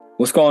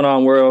What's going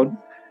on, world?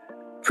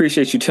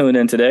 Appreciate you tuning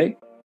in today,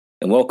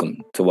 and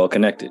welcome to Well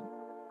Connected.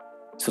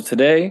 So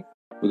today,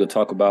 we're going to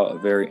talk about a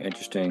very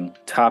interesting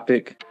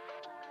topic.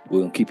 We're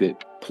going to keep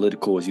it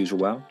political as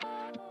usual,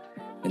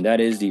 and that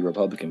is the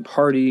Republican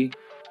Party,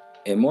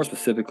 and more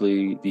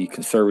specifically, the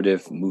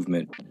conservative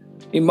movement,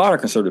 the modern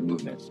conservative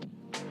movement,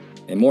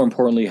 and more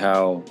importantly,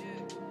 how,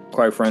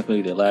 quite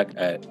frankly, they lack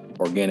at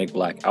organic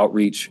Black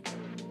outreach,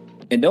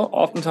 and don't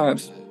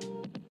oftentimes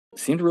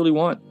seem to really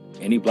want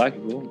any Black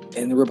people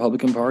in the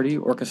Republican Party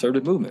or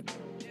conservative movement.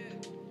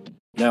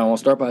 Now, I'll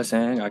start by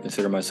saying I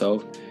consider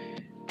myself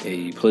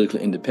a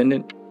politically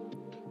independent.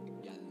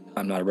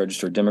 I'm not a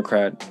registered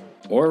Democrat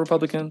or a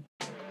Republican.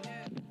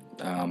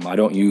 I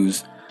don't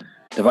use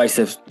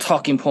divisive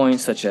talking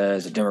points such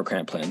as a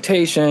Democrat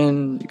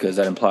plantation, because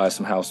that implies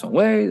somehow, some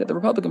way that the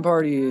Republican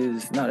Party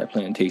is not a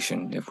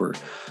plantation if we're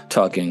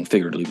talking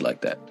figuratively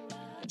like that.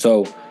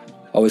 So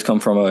I always come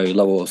from a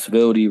level of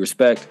civility,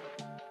 respect,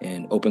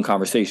 and open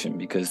conversation,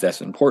 because that's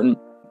important,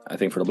 I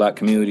think, for the Black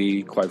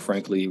community, quite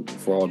frankly,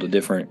 for all the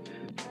different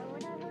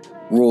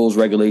rules,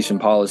 regulation,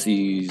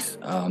 policies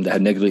that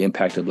have negatively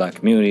impacted the Black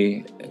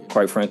community,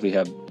 quite frankly,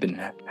 have been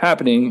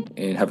happening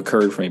and have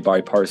occurred from a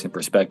bipartisan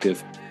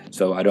perspective.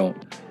 So I don't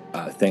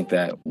think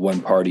that one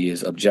party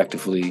is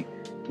objectively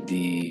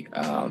the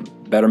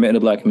betterment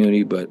of the Black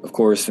community. But of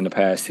course, in the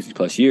past 60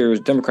 plus years,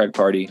 the Democratic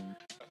Party,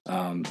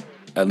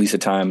 at least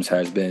at times,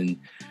 has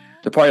been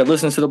the party that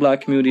listens to the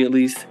Black community, at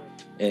least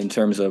in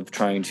terms of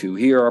trying to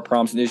hear our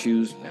problems and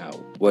issues. Now,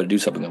 what to do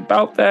something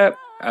about that,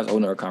 that's a whole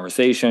nother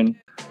conversation.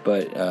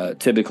 But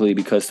typically,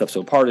 because stuff's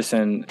so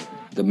partisan,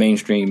 the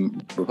mainstream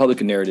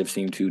Republican narrative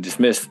seem to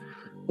dismiss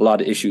a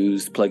lot of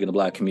issues plaguing the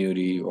Black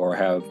community or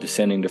have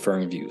dissenting,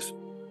 differing views.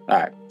 All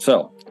right,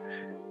 so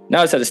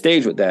now it's at the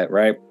stage with that,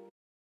 right?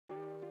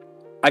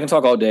 I can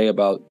talk all day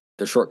about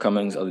the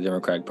shortcomings of the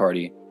Democratic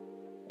Party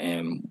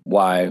and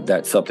why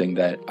that's something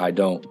that I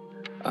don't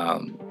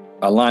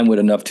align with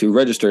enough to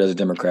register as a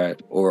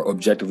Democrat or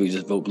objectively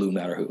just vote blue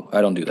no matter who.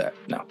 I don't do that.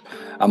 No,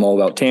 I'm all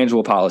about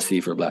tangible policy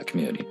for the Black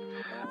community.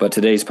 But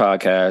today's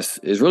podcast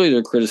is really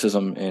the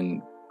criticism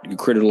and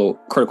critical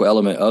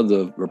element of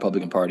the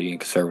Republican Party and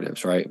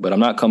conservatives, right? But I'm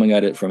not coming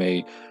at it from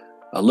a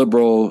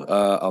liberal,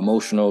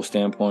 emotional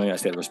standpoint. I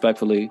say it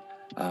respectfully.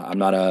 I'm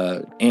not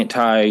a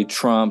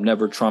anti-Trump,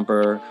 never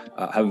Trumper.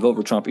 I haven't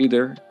voted for Trump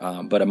either,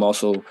 but I'm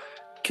also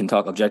can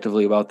talk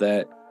objectively about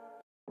that.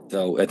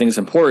 So I think it's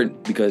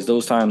important, because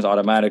those times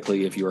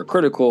automatically, if you are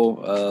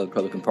critical of the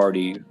Republican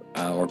Party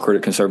or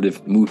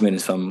conservative movement in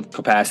some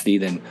capacity,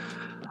 then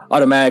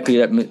automatically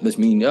that must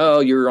mean, oh,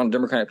 you're on a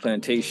Democratic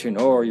plantation,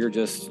 or you're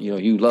just, you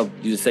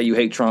just say you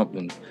hate Trump.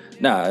 And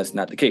nah, that's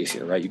not the case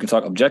here, right? You can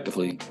talk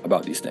objectively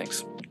about these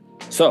things.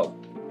 So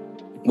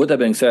with that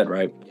being said,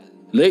 right,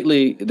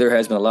 lately there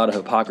has been a lot of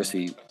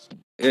hypocrisy,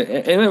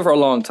 and for a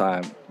long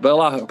time, but a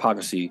lot of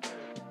hypocrisy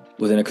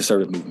within the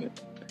conservative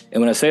movement. And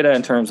when I say that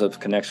in terms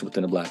of connection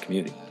within the Black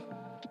community.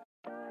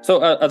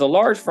 So as a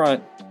large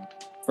front,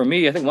 for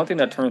me, I think one thing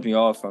that turns me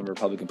off from the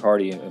Republican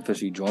Party and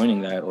officially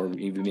joining that, or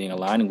even being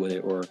aligning with it,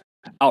 or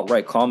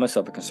outright calling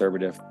myself a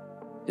conservative,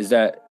 is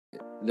that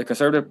the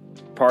conservative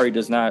party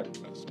it's not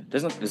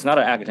an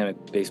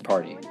academic-based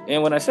party.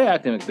 And when I say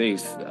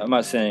academic-based, I'm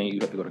not saying you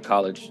have to go to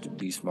college to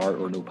be smart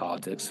or know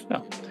politics.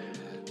 No.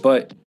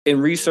 But in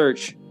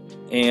research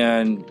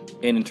and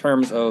in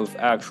terms of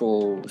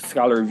actual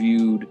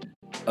scholar-reviewed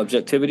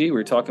objectivity,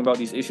 we're talking about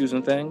these issues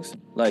and things,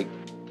 like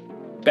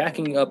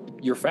backing up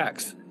your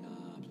facts.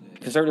 The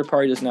conservative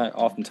party does not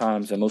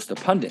oftentimes, and most of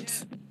the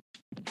pundits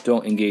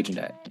don't engage in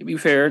that. To be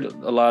fair,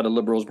 a lot of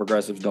liberals,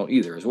 progressives don't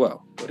either as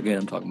well. But again,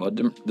 I'm talking about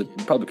the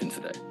Republicans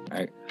today,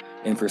 right?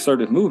 And for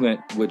conservative movement,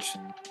 which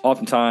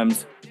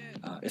oftentimes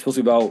is supposed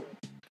to be about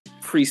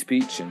free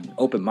speech and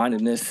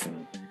open-mindedness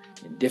and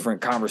different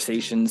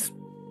conversations,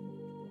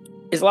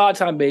 it's a lot of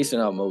time based on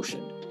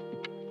emotion.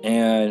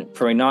 And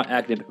from a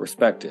non-academic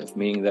perspective,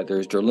 meaning that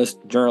there's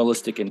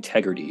journalistic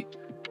integrity,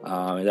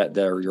 that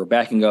you're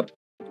backing up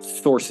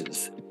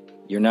sources.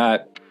 You're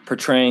not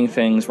portraying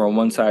things from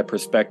one side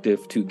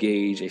perspective to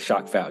gauge a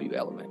shock value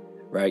element,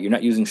 right? You're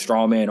not using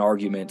strawman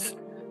arguments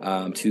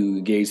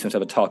to gauge some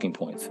type of talking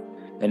points.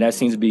 And that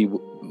seems to be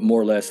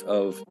more or less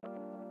of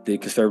the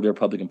conservative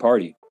Republican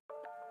Party.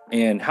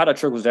 And how that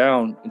trickles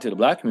down into the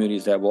Black community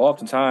is that, well,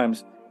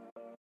 oftentimes,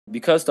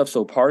 because stuff's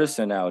so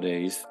partisan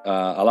nowadays,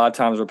 a lot of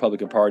times the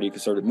Republican Party,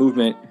 conservative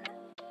movement,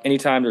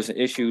 anytime there's an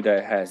issue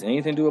that has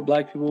anything to do with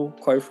Black people,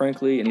 quite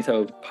frankly, any type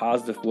of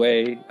positive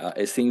way,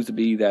 it seems to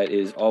be that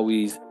is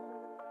always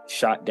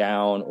shot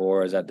down,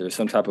 or is that there's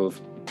some type of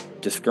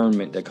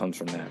discernment that comes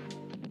from that.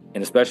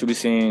 And especially we're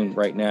seeing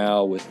right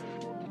now with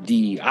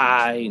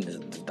DEI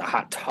and the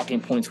hot talking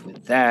points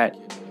with that,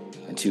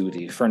 and to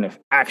the affirmative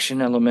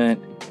action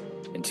element,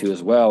 and to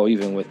as well,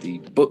 even with the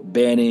book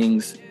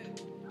bannings.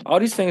 All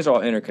these things are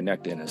all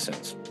interconnected in a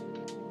sense.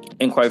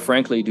 And quite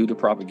frankly, due to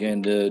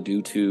propaganda,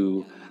 due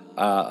to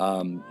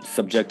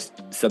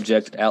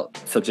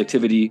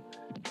subjectivity,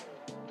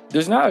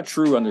 there's not a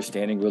true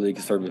understanding really of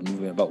conservative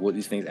movement about what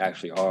these things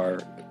actually are.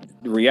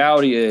 The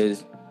reality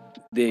is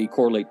they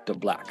correlate to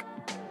Black.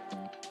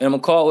 And I'm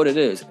going to call it what it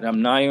is. And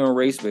I'm not even a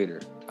race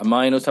baiter. I'm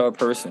not even the type of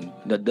person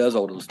that does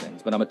all those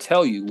things. But I'm going to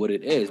tell you what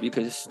it is,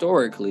 because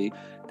historically,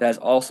 that's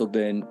also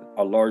been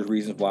a large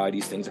reason why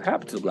these things are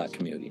happening to the black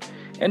community.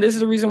 And this is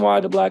the reason why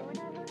the black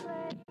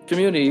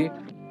community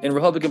and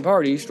Republican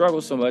Party struggle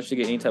so much to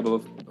get any type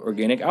of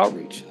organic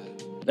outreach.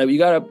 Like, you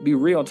got to be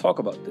real and talk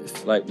about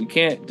this. Like, we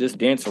can't just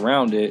dance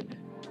around it.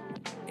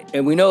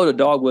 And we know the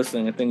dog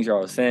whistling and things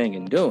y'all are saying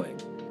and doing.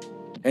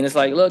 And it's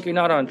like, look, you're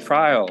not on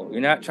trial. You're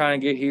not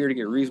trying to get here to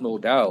get reasonable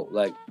doubt.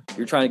 Like,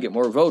 you're trying to get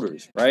more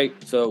voters, right?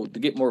 So to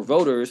get more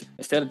voters,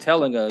 instead of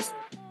telling us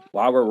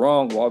why we're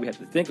wrong, why we have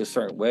to think a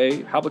certain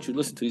way, how about you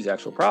listen to these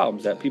actual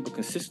problems that people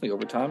consistently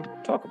over time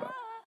talk about?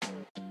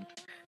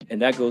 And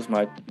that goes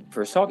my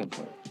first talking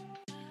point.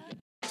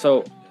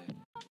 So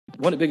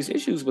one of the biggest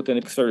issues within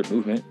the conservative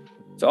movement,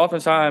 so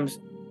oftentimes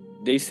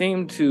they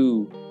seem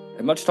to,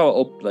 as much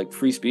talk like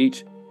free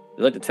speech,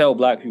 they like to tell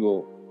black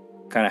people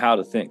kind of how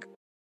to think.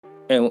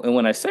 And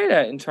when I say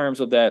that in terms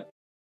of that,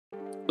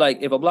 like,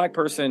 if a black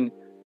person,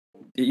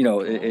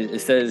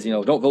 it says,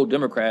 don't vote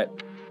Democrat,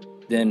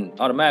 then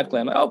automatically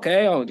I'm like,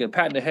 okay, I'm gonna get a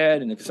pat in the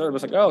head, and the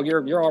conservatives like, oh,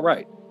 you're all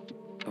right.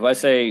 If I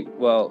say,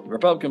 well,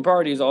 Republican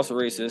Party is also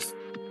racist,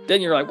 then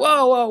you're like,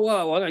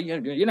 whoa,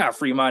 you're not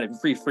free-minded,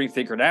 free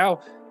thinker now.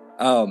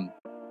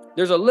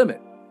 There's a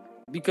limit,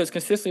 because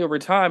consistently over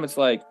time, it's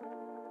like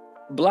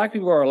black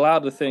people are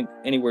allowed to think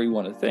anywhere you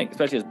want to think,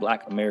 especially as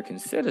black American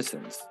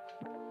citizens.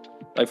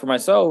 Like, for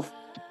myself,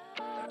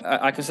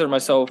 I consider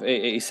myself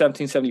a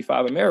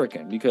 1775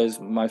 American, because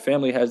my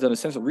family has done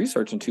extensive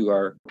research into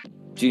our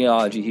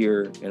genealogy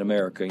here in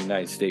America,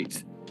 United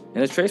States, and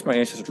has traced my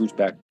ancestors' roots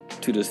back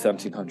to the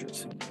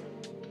 1700s.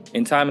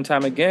 And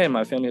time again,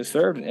 my family has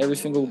served in every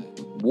single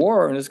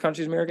war in this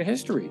country's American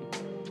history.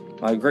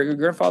 My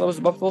great-grandfather was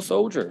a Buffalo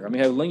Soldier. I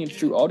mean, I have lineage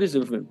through all these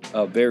different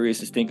various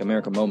distinct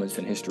American moments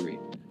in history.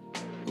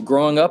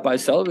 Growing up, I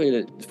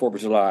celebrated 4th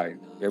of July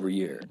every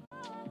year.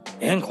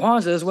 And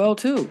Kwanzaa as well,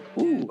 too.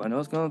 Ooh, I know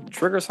it's going to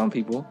trigger some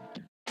people,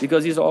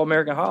 because these are all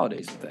American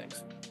holidays and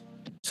things.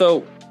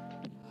 So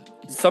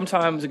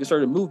sometimes the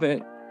conservative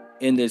movement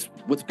in this,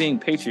 what's being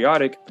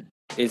patriotic,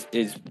 is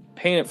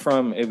painted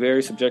from a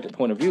very subjective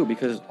point of view,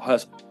 because it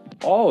has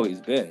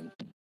always been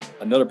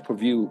another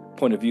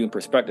point of view and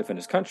perspective in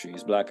this country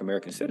is black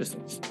American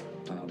citizens,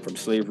 from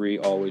slavery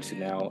all the way to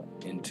now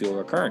into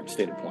our current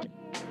stated point.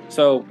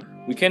 So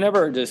we can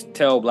never just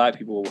tell black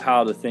people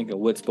how to think and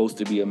what's supposed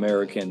to be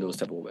American, those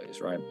type of ways,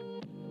 right?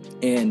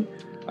 And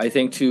I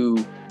think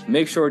to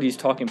make sure these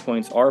talking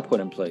points are put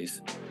in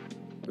place,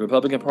 the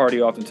Republican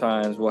Party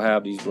oftentimes will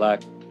have these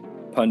black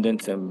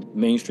pundits and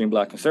mainstream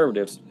black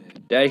conservatives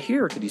that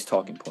adhere to these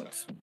talking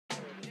points.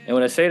 And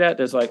when I say that,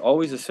 there's like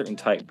always a certain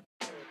type.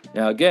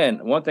 Now,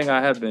 again, one thing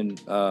I have been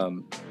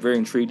very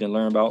intrigued and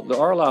learned about, there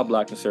are a lot of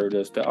black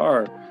conservatives that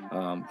are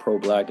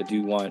pro-black, that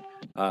do want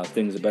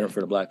things that better for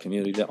the black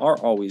community, that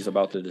aren't always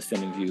about the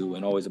dissenting view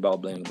and always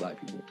about blaming black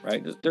people,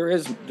 right? There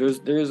is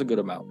a good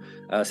amount.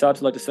 Shout out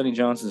to like the Sonny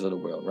Johnsons of the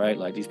world, right?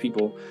 Like these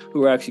people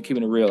who are actually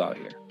keeping it real out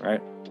here,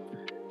 right?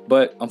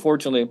 But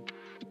unfortunately,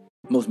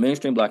 most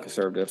mainstream black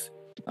conservatives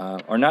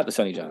are not the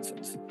Sonny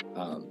Johnsons.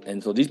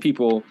 And so these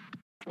people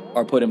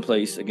are put in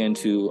place, again,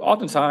 to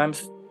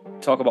oftentimes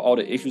talk about all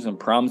the issues and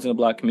problems in the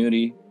black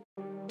community,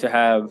 to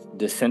have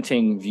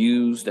dissenting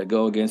views that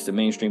go against the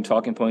mainstream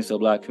talking points of the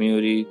black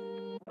community.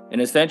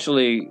 And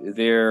essentially,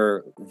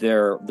 they're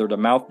the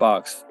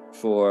mouthbox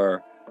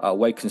for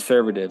white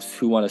conservatives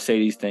who want to say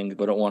these things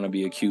but don't want to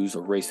be accused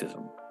of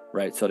racism,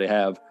 right? So they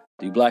have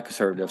the black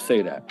conservatives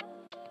say that.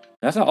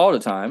 That's not all the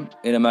time,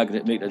 and I'm not going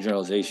to make a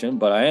generalization,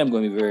 but I am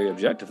going to be very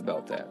objective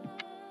about that.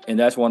 And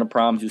that's one of the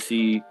problems you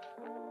see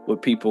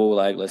with people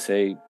like, let's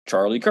say,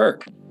 Charlie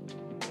Kirk,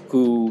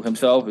 who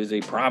himself is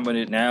a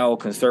prominent now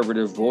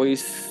conservative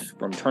voice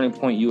from Turning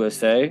Point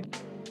USA.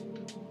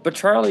 But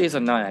Charlie is a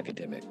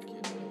non-academic.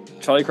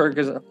 Charlie Kirk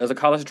is a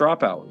college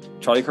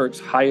dropout. Charlie Kirk's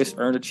highest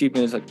earned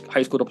achievement is a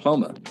high school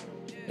diploma.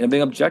 And I'm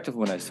being objective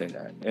when I say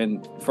that.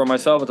 And for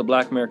myself as a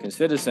black American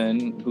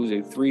citizen who's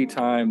a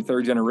 3-time,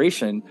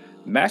 third-generation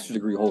master's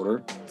degree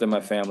holder in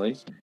my family,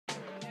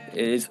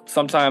 it is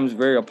sometimes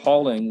very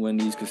appalling when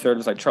these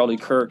conservatives like Charlie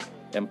Kirk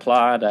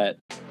imply that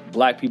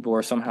black people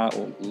are somehow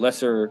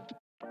lesser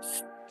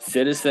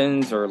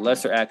citizens or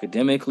lesser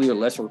academically or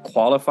lesser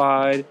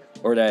qualified,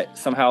 or that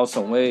somehow,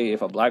 some way,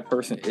 if a black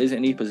person is in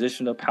any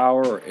position of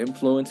power or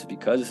influence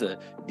because it's a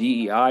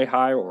DEI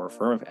hire or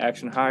affirmative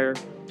action hire.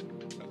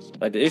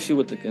 Like the issue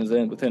within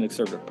the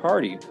conservative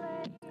party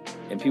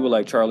and people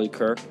like Charlie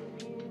Kirk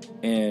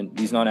and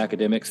these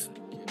non-academics,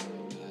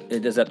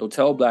 it is that they'll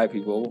tell black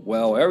people,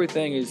 well,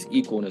 everything is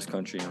equal in this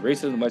country and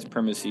racism and white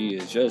supremacy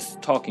is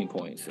just talking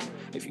points.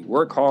 And if you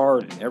work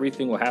hard, and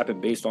everything will happen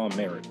based on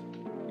merit.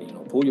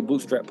 Pull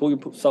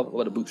yourself out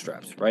of the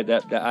bootstraps, right?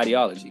 That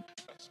ideology.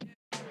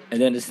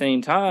 And then at the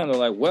same time, they're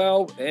like,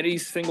 well, any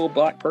single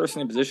black person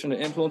in position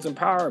of influence and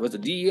power was a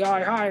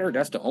DEI hire.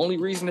 That's the only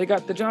reason they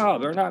got the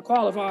job. They're not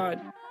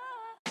qualified.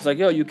 It's like,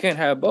 yo, you can't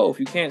have both.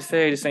 You can't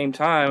say at the same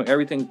time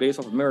everything's based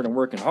off of merit and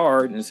working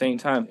hard, and at the same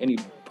time any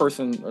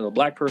person or a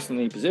black person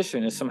in any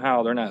position is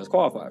somehow they're not as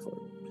qualified for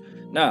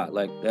it. Nah,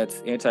 like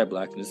that's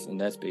anti-blackness,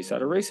 and that's based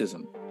out of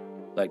racism.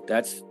 Like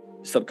that's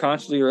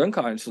subconsciously or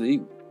unconsciously,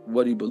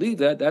 whether you believe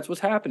that, that's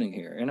what's happening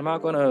here. And I'm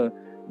not gonna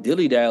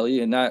dilly-dally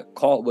and not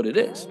call it what it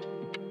is.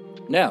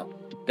 Now,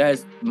 that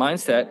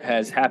mindset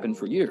has happened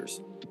for years.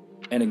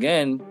 And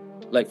again,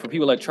 like for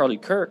people like Charlie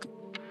Kirk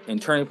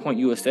and Turning Point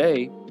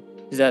USA,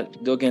 is that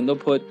they'll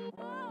put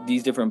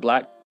these different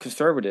black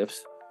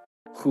conservatives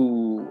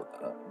who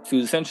to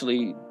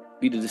essentially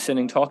be the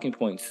dissenting talking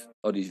points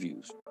of these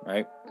views,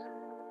 right?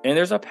 And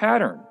there's a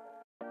pattern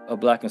of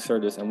black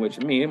conservatives in which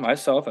me,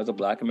 myself, as a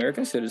black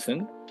American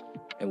citizen,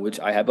 in which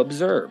I have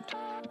observed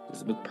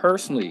this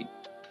personally.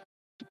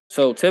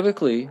 So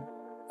typically,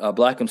 a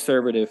black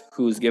conservative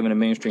who is given a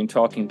mainstream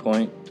talking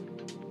point,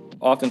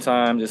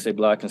 oftentimes it's a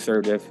black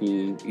conservative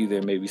who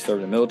either maybe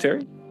served in the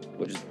military,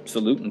 which is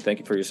salute and thank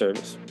you for your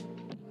service.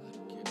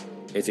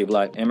 It's a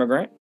black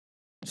immigrant.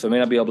 So it may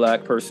not be a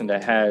black person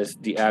that has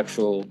the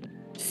actual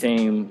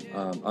same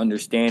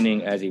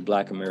understanding as a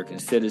black American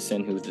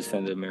citizen who's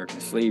descended of American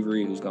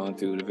slavery, who's gone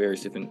through the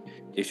various different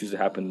issues that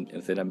happened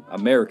within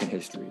American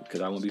history.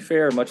 Because I want to be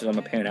fair, much as I'm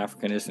a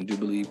Pan-Africanist and do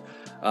believe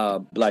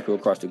black people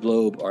across the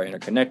globe are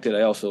interconnected,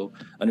 I also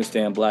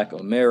understand black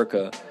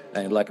America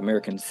and black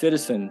American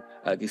citizen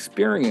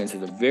experience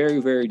is a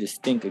very, very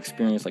distinct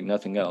experience like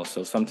nothing else.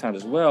 So sometimes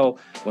as well,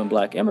 when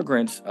black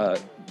immigrants,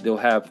 they'll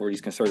have for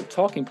these conservative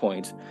talking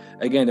points,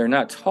 again, they're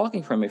not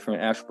talking from an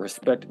actual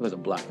perspective as a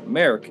black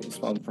American, it's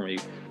from a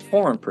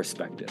foreign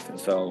perspective. And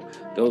so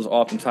those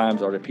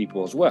oftentimes are the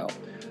people as well.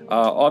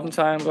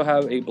 Oftentimes we'll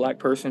have a black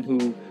person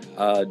who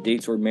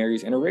dates or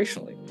marries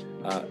interracially.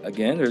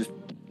 Again, there's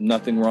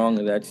nothing wrong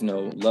with that,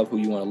 love who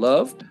you want to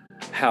love.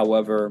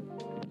 However,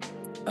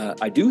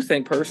 I do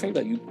think personally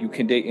that you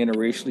can date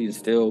interracially and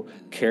still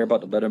care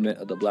about the betterment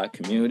of the black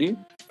community.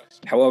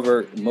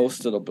 However,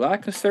 most of the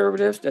black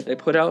conservatives that they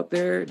put out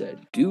there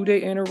that do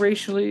date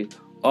interracially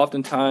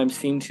oftentimes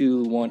seem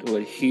to want to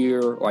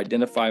adhere or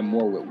identify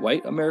more with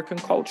white American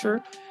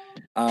culture,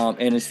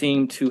 and it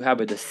seem to have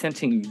a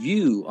dissenting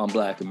view on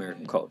black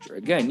American culture.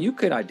 Again, you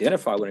can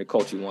identify with a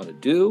culture you want to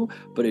do,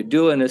 but it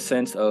do in a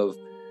sense of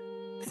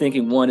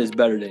thinking one is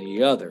better than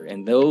the other.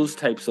 And those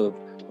types of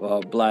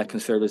black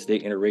conservatives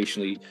date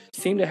interracially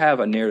seem to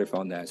have a narrative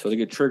on that. So they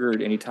get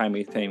triggered anytime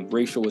anything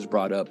racial is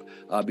brought up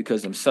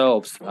because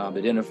themselves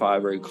identify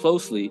very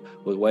closely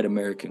with white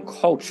American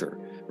culture,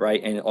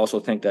 right? And also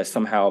think that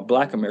somehow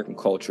black American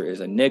culture is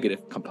a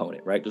negative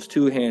component, right? Those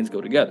two hands go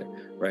together,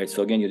 right?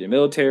 So again, you're the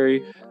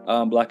military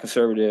black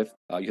conservative,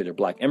 you have your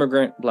black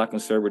immigrant black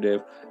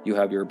conservative, you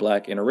have your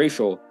black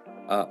interracial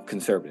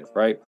conservative,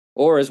 right?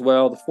 Or as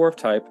well, the fourth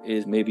type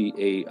is maybe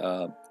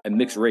a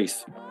mixed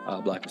race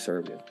black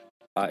conservative.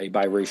 A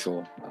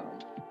biracial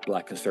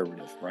black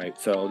conservative, right?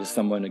 So there's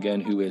someone,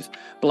 again, who is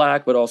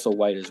black, but also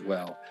white as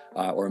well,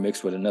 or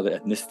mixed with another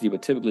ethnicity,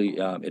 but typically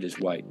it is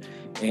white.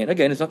 And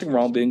again, there's nothing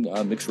wrong being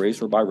mixed race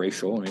or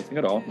biracial or anything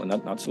at all, well,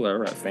 not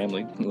whatsoever,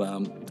 family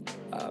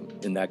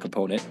in that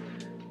component.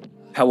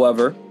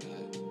 However,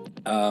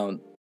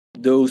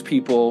 those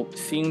people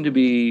seem to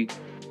be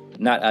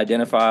not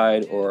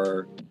identified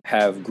or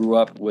have grew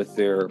up with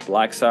their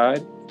black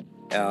side.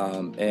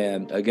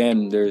 And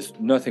again, there's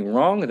nothing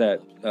wrong with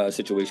that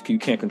situation. You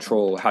can't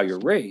control how you're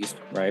raised,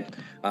 right?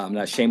 I'm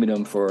not shaming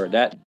them for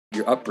that,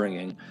 your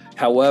upbringing.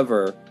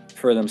 However,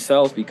 for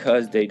themselves,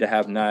 because they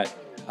have not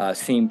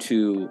seemed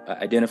to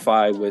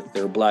identify with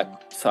their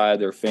black side,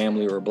 their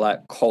family, or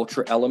black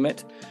culture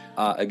element,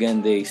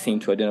 again, they seem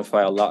to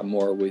identify a lot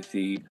more with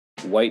the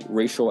white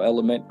racial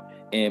element.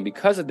 And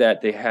because of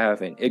that, they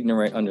have an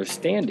ignorant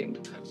understanding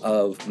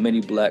of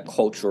many black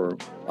cultural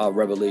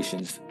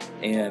revelations.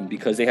 And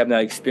because they have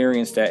not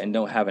experienced that and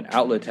don't have an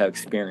outlet to have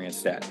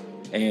experienced that.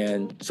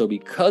 And so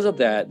because of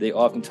that, they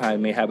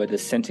oftentimes may have a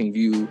dissenting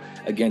view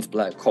against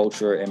black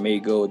culture and may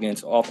go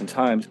against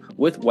oftentimes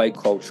with white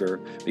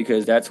culture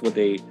because that's what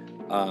they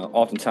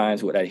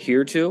oftentimes would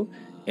adhere to.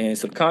 And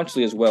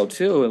subconsciously as well,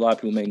 too, a lot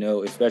of people may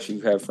know, especially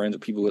if you have friends or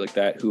people like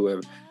that who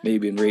have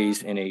maybe been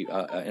raised in a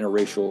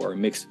interracial or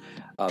mixed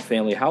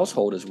family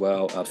household as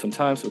well.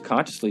 Sometimes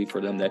subconsciously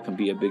for them, that can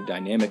be a big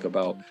dynamic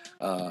about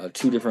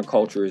two different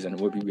cultures and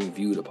what we're being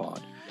viewed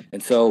upon.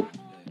 And so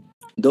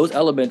those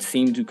elements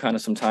seem to kind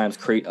of sometimes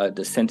create a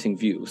dissenting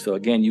view. So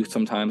again, you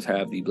sometimes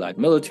have the black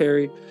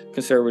military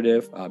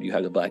conservative, you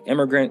have the black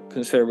immigrant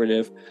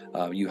conservative,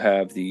 you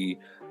have the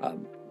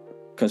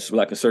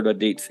black conservative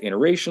dates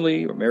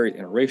interracially or married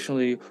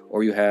interracially,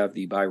 or you have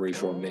the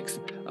biracial or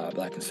mixed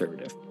black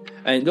conservative.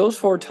 And those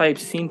four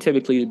types seem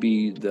typically to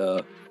be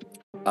the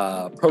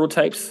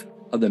prototypes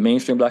of the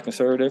mainstream black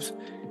conservatives.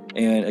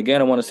 And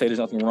again, I want to say there's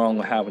nothing wrong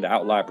with having the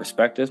outlier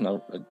perspectives.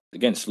 Now,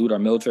 again, salute our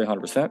military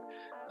 100%.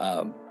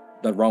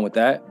 Nothing wrong with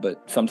that.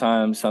 But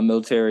sometimes some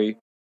military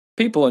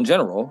people in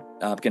general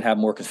can have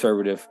more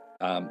conservative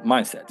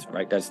mindsets,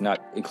 right? That's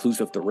not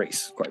inclusive of the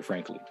race, quite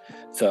frankly.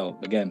 So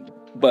again,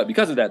 but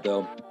because of that,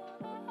 though,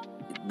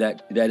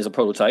 that is a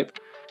prototype.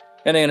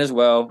 And then as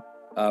well,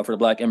 for the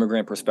Black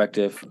immigrant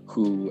perspective,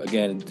 who,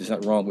 again, there's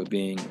nothing wrong with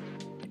being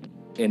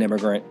an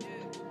immigrant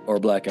or a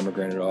Black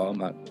immigrant at all. I'm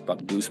not about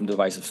to do some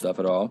divisive stuff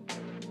at all.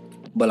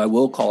 But I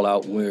will call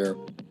out where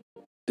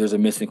there's a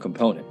missing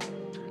component.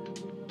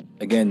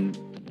 Again,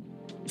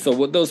 so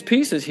with those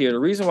pieces here, the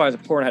reason why it's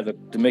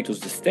important to make those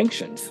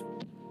distinctions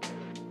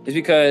is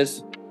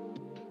because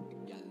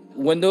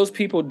when those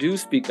people do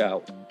speak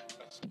out,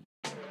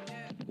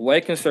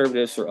 white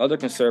conservatives or other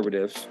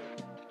conservatives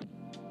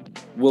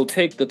will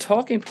take the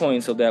talking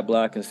points of that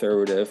Black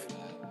conservative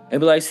and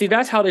be like, see,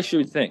 that's how they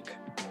should think.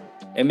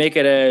 And make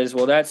it as,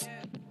 well, that's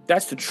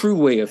the true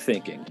way of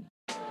thinking.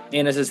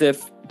 And it's as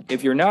if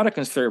you're not a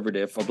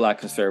conservative, a Black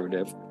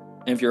conservative,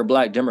 and if you're a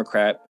Black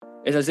Democrat,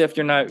 it's as if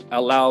you're not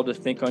allowed to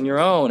think on your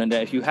own. And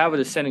that if you have a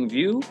dissenting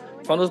view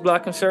from those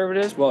Black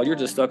conservatives, well, you're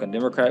just stuck on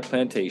Democrat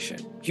plantation.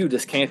 You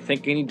just can't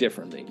think any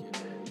differently.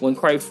 When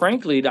quite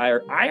frankly, the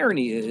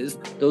irony is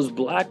those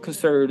Black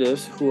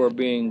conservatives who are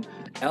being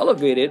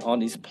elevated on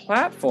these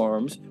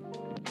platforms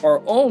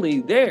are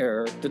only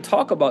there to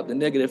talk about the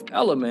negative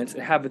elements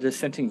and have a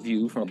dissenting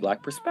view from a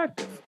Black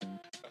perspective.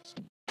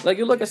 Like,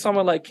 you look at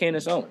someone like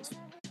Candace Owens.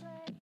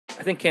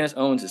 I think Candace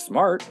Owens is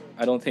smart.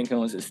 I don't think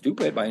Owens is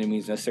stupid by any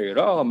means necessary at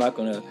all. I'm not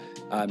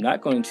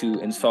going to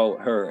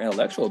insult her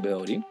intellectual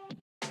ability.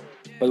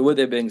 But with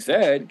it being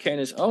said,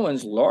 Candace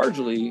Owens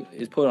largely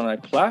is put on a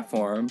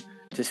platform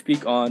to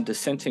speak on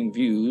dissenting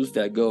views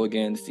that go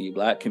against the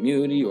Black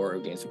community or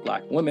against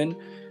Black women.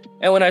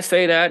 And when I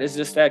say that, it's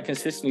just that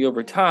consistently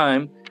over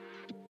time,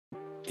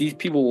 these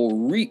people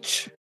will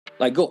reach,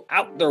 like, go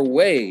out their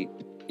way,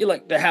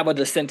 to have a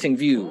dissenting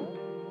view.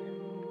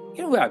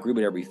 I agree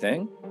with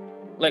everything.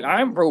 Like,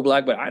 I'm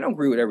pro-Black, but I don't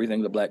agree with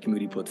everything the Black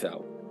community puts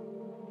out.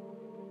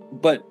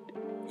 But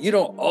you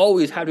don't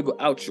always have to go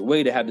out your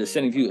way to have the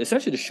dissenting view,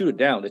 essentially to shoot it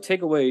down, to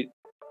take away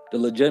the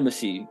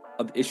legitimacy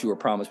of the issue or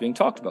promise being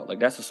talked about. Like,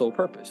 that's the sole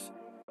purpose.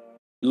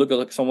 You look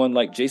at someone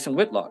like Jason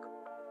Whitlock.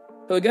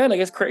 So again,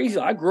 it's crazy.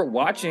 I grew up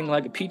watching a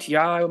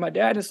PTI with my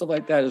dad and stuff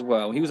like that as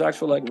well. He was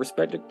actually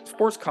respected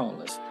sports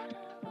columnist.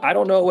 I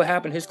don't know what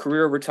happened to his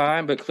career over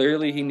time, but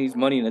clearly he needs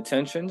money and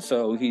attention.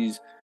 So he's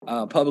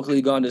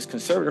publicly gone this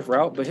conservative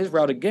route, but his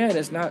route, again,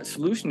 is not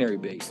solutionary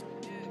based.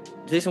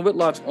 Jason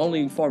Whitlock's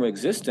only form of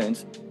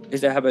existence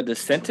is to have a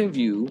dissenting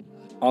view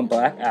on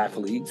Black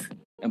athletes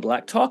and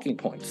Black talking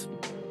points.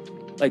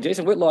 Like,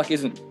 Jason Whitlock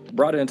isn't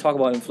brought in to talk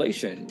about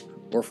inflation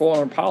or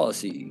foreign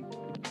policy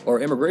or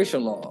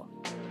immigration law.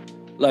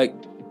 Like,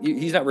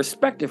 he's not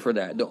respected for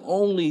that. The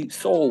only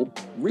sole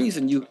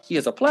reason he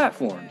has a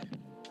platform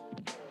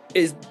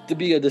is to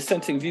be a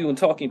dissenting view and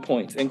talking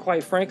points. And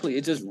quite frankly,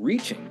 it's just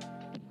reaching.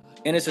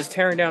 And it's just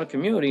tearing down the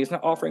community. It's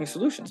not offering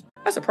solutions.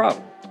 That's a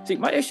problem. See,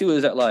 my issue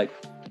is that,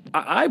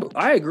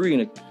 I agree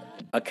in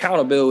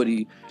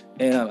accountability,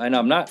 and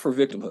I'm not for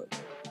victimhood.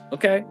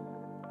 Okay?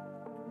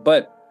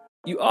 But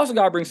you also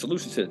got to bring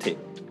solutions to the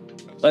table.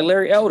 Like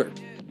Larry Elder.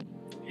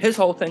 His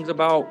whole thing's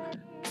about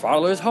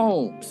fatherless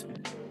homes.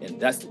 And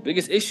that's the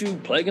biggest issue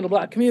plaguing the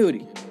Black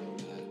community.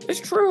 It's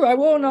true. I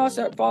will acknowledge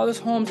that fatherless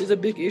homes is a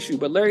big issue.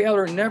 But Larry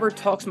Elder never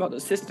talks about the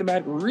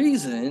systematic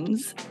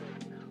reasons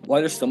why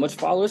there's so much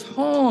fatherless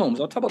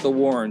homes. I'll talk about the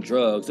war on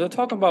drugs. They'll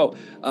talk about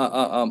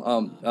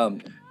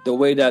the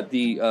way that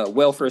the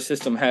welfare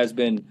system has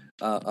been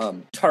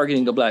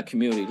targeting the Black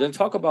community. They'll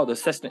talk about the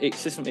Section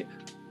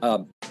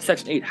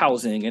 8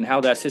 housing and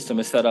how that system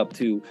is set up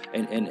to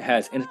and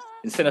has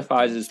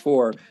incentivizes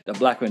for the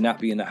Black men not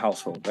be in the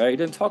household. Right? It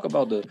didn't talk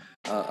about the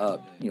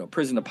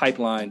prison to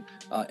pipeline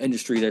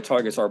industry that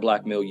targets our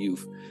Black male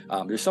youth.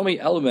 There's so many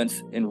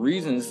elements and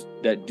reasons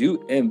that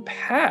do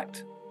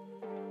impact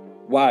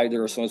why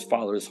there are so much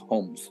fatherless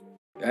homes,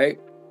 right?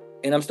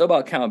 And I'm still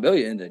about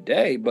accountability in the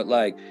day, but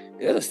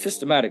there's a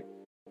systematic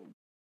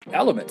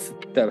elements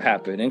that have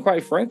happened. And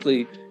quite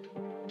frankly,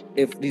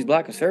 if these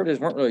Black conservatives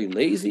weren't really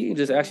lazy and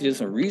just actually did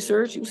some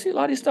research, you see a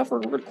lot of these stuff are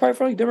quite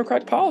frankly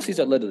Democratic policies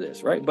that led to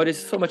this, right? But it's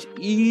so much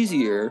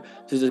easier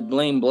to just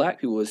blame Black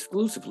people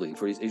exclusively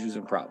for these issues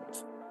and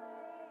problems.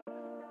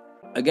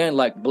 Again,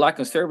 Black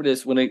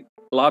conservatives,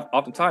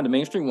 oftentimes the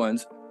mainstream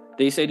ones,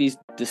 they say these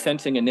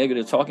dissenting and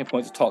negative talking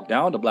points to talk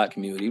down the Black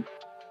community.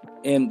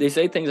 And they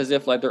say things as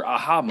if they're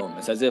aha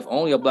moments, as if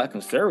only a Black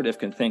conservative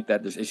can think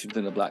that there's issues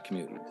in the Black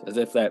community, as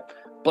if that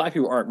Black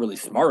people aren't really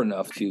smart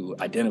enough to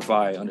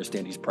identify,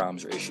 understand these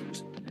problems or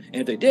issues. And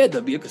if they did,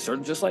 they'd be a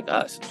conservative just like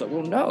us. So,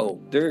 well, no,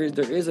 there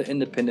is an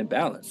independent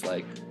balance.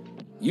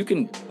 You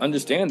can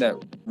understand that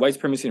white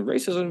supremacy and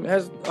racism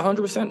has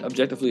 100%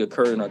 objectively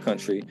occurred in our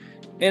country,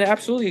 and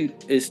absolutely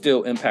it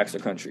still impacts the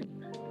country.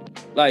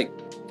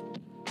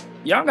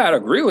 Y'all gotta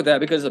agree with that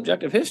because it's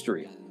objective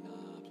history.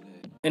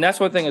 And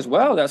that's one thing as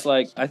well. That's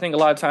I think a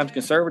lot of times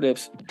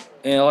conservatives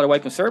and a lot of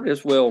white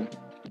conservatives will,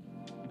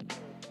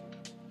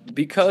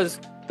 because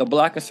the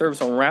Black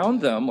conservatives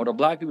around them or the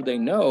Black people they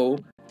know,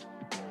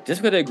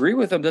 just because they agree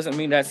with them doesn't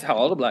mean that's how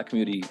all the Black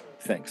community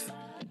thinks.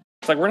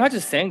 It's we're not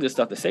just saying this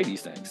stuff to say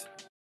these things.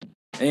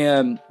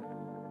 And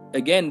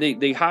again,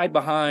 they hide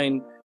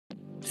behind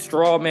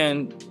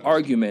strawman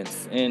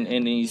arguments and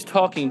these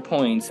talking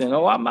points and,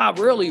 oh, I'm not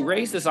really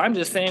racist, I'm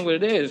just saying what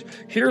it is.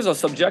 Here's a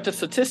subjective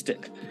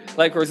statistic.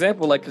 Like, for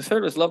example, like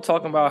conservatives love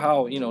talking about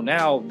how,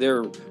 now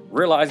they're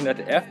realizing that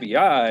the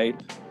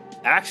FBI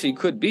actually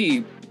could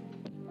be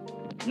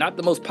not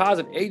the most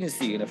positive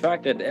agency, and the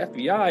fact that the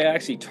FBI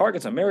actually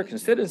targets American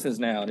citizens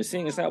now, and they're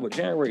seeing this now with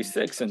January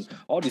 6th and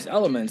all these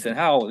elements, and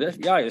how the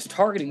FBI is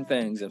targeting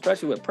things,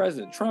 especially with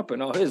President Trump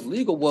and all his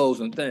legal woes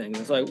and things.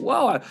 It's like,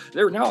 well,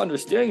 they're now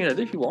understanding that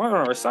these people aren't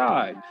on our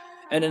side.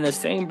 And in the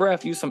same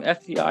breath, use some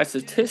FBI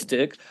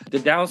statistic to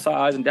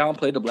downsize and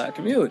downplay the black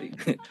community.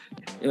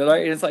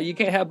 Right? It's like, you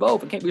can't have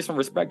both. It can't be some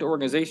respected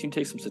organization, you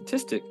take some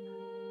statistic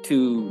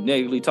to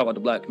negatively talk about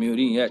the black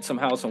community, and yet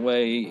somehow, some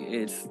way,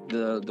 it's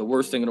the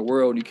worst thing in the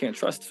world. You can't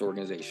trust this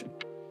organization,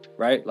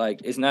 right?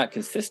 Like, it's not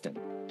consistent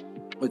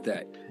with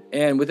that.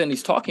 And within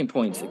these talking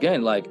points,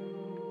 again, like,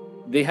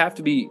 they have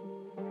to be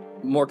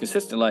more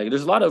consistent. Like,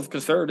 there's a lot of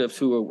conservatives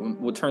who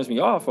what turns me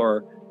off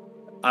are,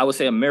 I would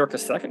say, America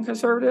Second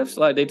conservatives.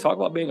 Like, they talk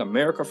about being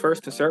America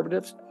First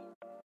conservatives,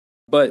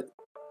 but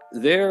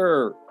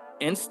their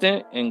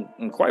instant and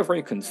quite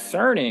frankly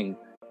concerning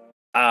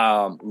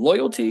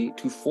loyalty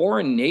to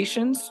foreign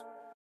nations,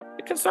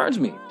 it concerns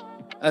me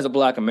as a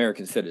black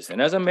American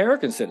citizen, as an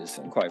American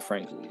citizen, quite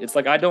frankly. It's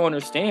like, I don't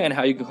understand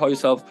how you can call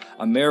yourself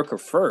America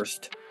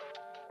First,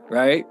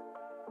 right?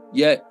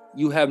 Yet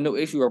you have no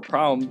issue or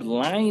problem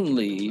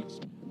blindly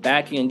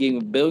backing and giving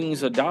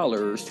billions of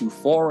dollars to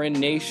foreign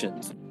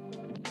nations.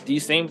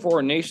 These same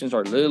foreign nations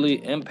are literally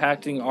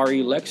impacting our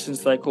election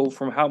cycle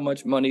from how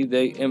much money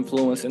they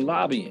influence in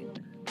lobbying.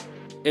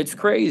 It's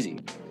crazy.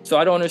 So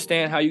I don't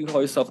understand how you can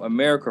call yourself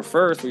America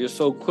First, where you're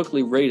so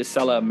quickly ready to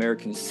sell out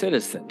American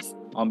citizens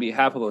on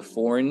behalf of a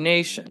foreign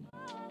nation.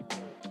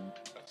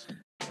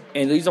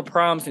 And these are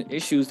problems and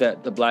issues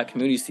that the black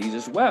community sees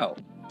as well.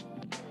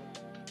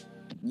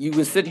 You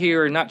can sit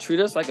here and not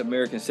treat us like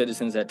American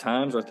citizens at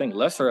times or think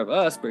lesser of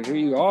us, but here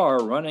you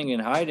are running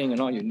and hiding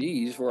and on your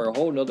knees for a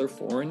whole nother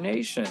foreign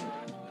nation.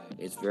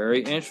 It's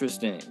very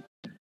interesting.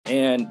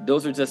 And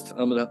those are just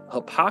some of the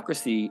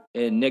hypocrisy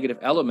and negative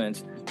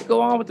elements that go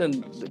on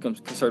within the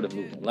conservative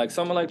movement. Like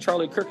someone like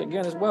Charlie Kirk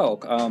again as well,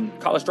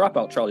 college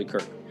dropout Charlie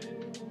Kirk.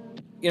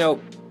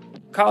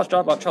 College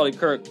dropout Charlie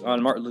Kirk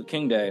on Martin Luther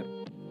King Day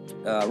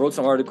wrote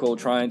some article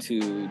trying to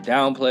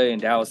downplay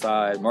and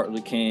downsize Martin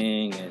Luther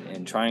King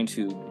and trying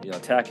to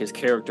attack his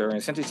character and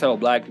essentially tell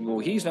black people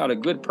he's not a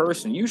good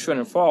person. You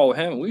shouldn't follow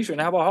him. We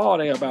shouldn't have a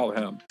holiday about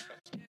him.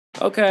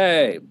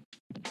 Okay.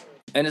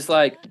 And it's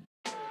like,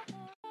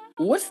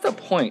 what's the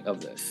point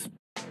of this?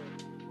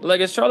 Like,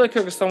 is Charlie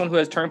Kirk someone who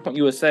has turned Point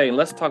USA? And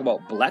let's talk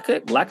about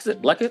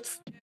Blackits,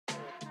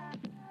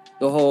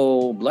 the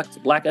whole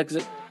black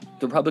exit,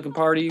 the Republican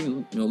Party,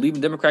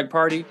 leaving the Democratic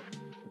Party,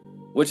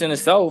 which in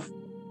itself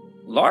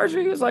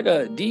largely is like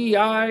a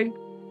DEI,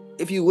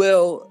 if you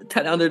will,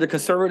 under the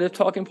conservative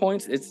talking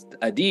points. It's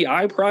a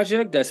DEI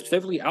project that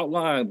specifically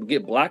outlined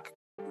get black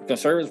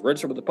conservatives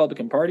registered with the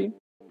Republican Party,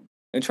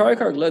 and Charlie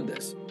Kirk led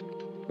this,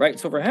 right?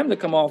 So for him to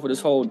come off with this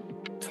whole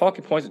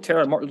talking points to tear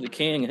out Martin Luther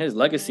King and his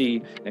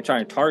legacy and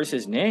trying to tarnish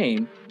his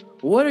name,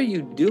 what are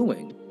you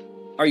doing?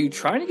 Are you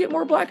trying to get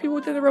more black people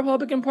within the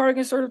Republican Party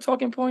conservative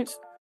talking points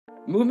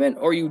movement?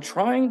 Or are you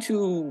trying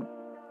to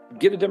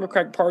give the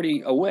Democratic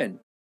Party a win?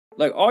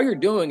 Like, all you're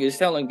doing is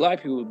telling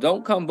black people,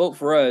 don't come vote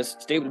for us,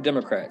 stay with the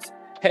Democrats.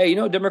 Hey,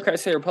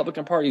 Democrats say the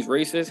Republican Party is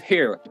racist?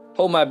 Here,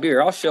 hold my beer,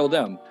 I'll show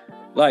them.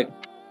 Like,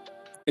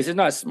 it's just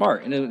not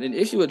smart. And the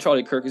issue with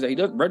Charlie Kirk is that he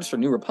doesn't register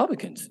new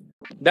Republicans.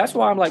 That's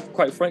why I'm like,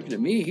 quite frankly, to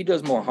me, he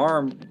does more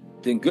harm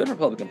than good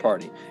Republican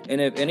Party. And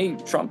if any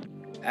Trump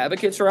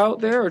advocates are out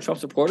there or Trump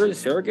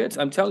supporters, surrogates,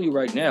 I'm telling you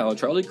right now,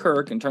 Charlie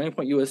Kirk and Turning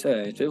Point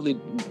USA, specifically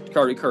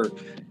Charlie Kirk,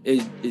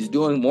 is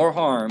doing more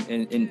harm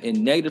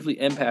and negatively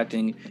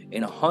impacting,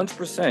 and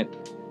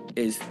 100%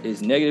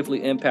 is negatively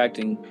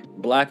impacting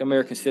black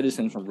American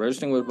citizens from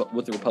registering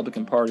with the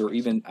Republican Party or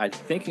even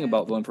thinking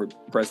about voting for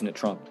President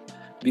Trump.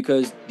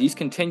 Because these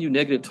continued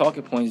negative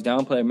talking points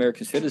downplay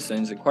American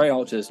citizens and quite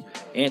out just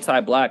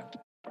anti-black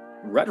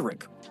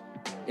rhetoric.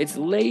 It's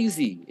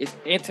lazy. It's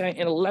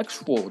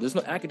anti-intellectual. There's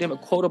no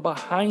academic quota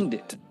behind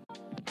it.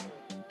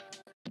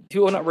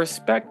 People are not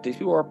respected.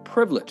 People are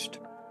privileged.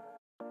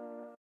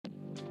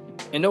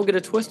 And don't get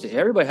it twisted.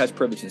 Everybody has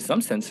privilege in some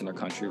sense in their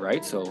country,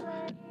 right?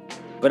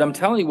 But I'm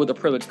telling you where the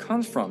privilege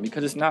comes from,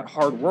 because it's not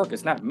hard work.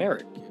 It's not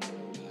merit.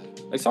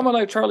 Like someone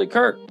like Charlie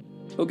Kirk,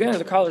 who again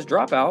is a college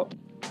dropout.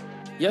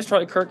 Yes,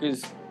 Charlie Kirk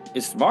is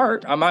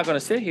smart. I'm not going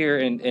to sit here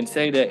and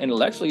say that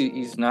intellectually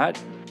he's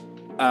not.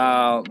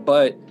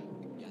 But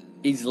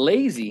he's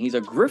lazy. He's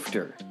a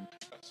grifter.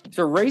 He's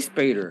a race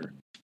baiter.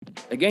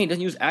 Again, he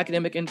doesn't use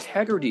academic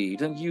integrity. He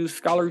doesn't use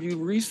scholarly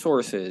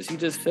resources. He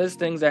just says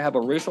things that have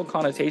a racial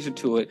connotation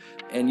to it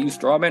and use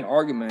strawman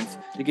arguments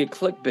to get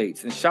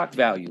clickbaits and shock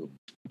value.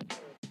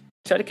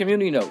 Check the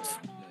community notes.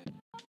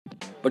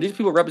 But these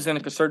people represent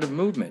a conservative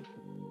movement.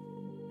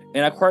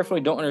 And I quite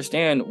frankly don't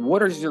understand,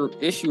 what is your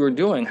issue you're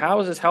doing? How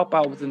does this help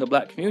out within the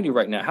black community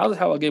right now? How does this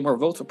help out get more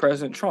votes for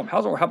President Trump? How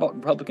about the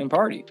Republican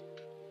Party?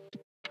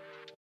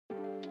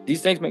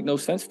 These things make no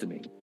sense to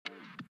me.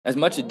 As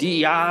much as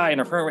DEI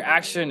and affirmative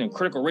action and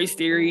critical race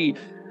theory,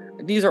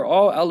 these are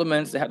all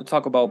elements that have to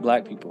talk about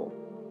Black people.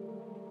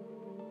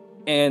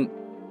 And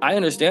I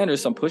understand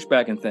there's some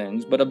pushback in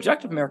things, but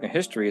objective American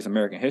history is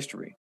American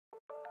history.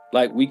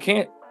 Like, we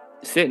can't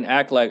sit and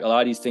act like a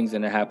lot of these things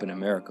didn't happen in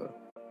America.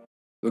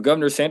 With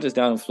Governor DeSantis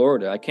down in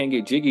Florida, I can't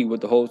get jiggy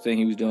with the whole thing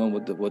he was doing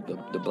with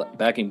the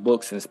backing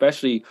books, and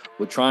especially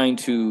with trying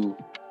to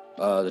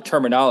the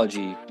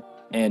terminology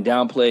and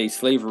downplay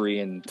slavery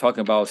and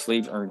talking about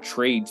slaves earned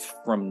trades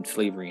from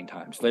slavery in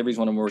time. Slavery is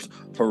one of the most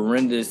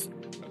horrendous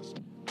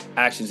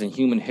actions in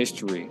human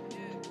history.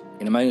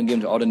 And I'm not going to get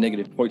into all the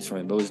negative points from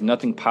it, but there's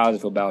nothing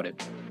positive about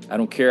it. I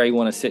don't care how you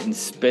want to sit and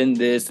spin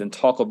this and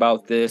talk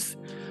about this,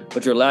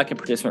 but you're lacking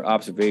participant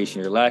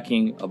observation. You're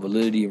lacking a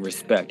validity and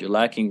respect. You're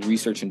lacking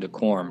research and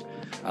decorum,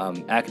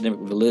 academic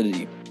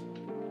validity.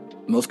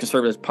 Most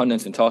conservative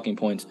pundits and talking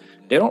points,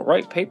 they don't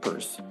write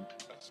papers.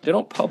 They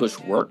don't publish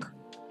work.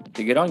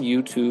 They get on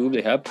YouTube,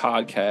 they have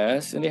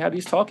podcasts, and they have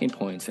these talking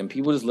points, and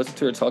people just listen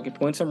to their talking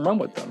points and run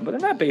with them. But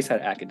they're not based on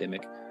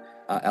academic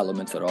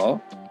elements at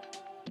all.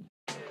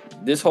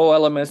 This whole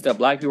elements that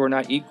Black people are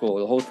not equal,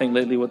 the whole thing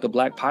lately with the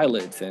Black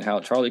pilots and how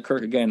Charlie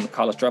Kirk, again,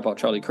 college dropout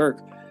Charlie Kirk,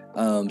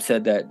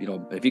 said that, you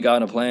know, if he got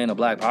on a plane, a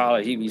Black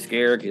pilot, he'd be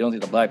scared. He don't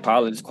think the Black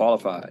pilot is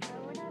qualified.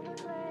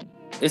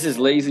 This is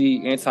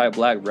lazy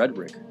anti-Black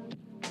rhetoric.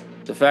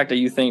 The fact that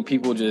you think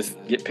people just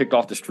get picked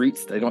off the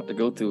streets, they don't have to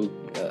go through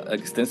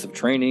extensive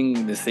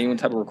training, the same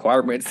type of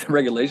requirements and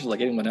regulations like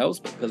anyone else,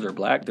 but because they're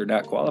Black, they're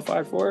not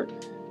qualified for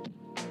it.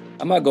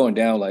 I'm not going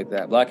down like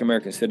that. Black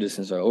American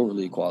citizens are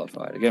overly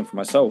qualified. Again, for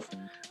myself,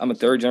 I'm a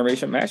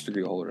third-generation master's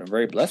degree holder. I'm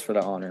very blessed for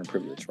that honor and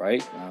privilege,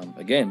 right?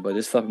 Again, but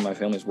it's something my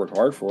family's worked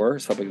hard for.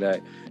 It's something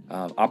that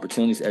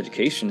opportunities to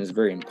education is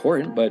very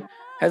important, but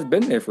has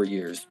been there for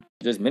years.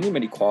 There's many,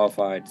 many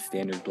qualified,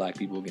 standard Black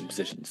people getting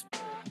positions.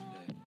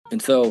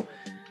 And so,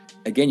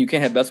 again, you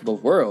can't have best of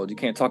both worlds. You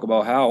can't talk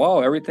about how,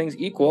 everything's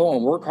equal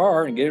and work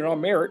hard and get it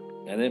on merit.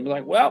 And then be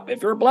like, well,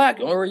 if you're Black,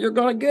 you're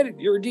going to get it.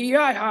 You're a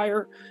DEI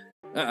hire.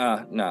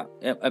 Nah.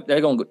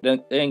 They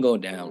ain't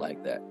going down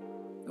like that.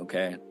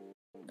 Okay?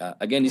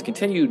 Again, these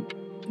continued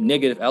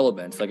negative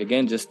elements, like,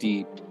 again, just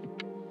the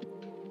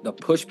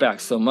pushback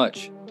so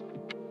much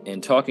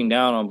and talking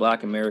down on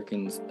Black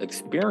Americans'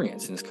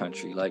 experience in this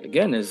country. Like,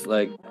 again, it's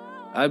like,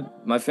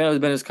 my family's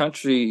been in this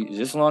country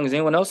just as long as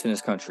anyone else in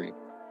this country.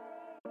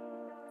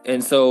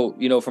 And so,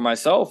 you know, for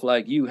myself,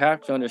 like, you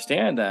have to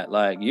understand that,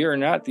 like, you're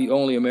not the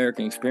only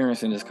American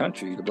experience in this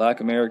country. The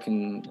Black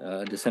American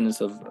descendants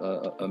of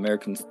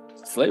American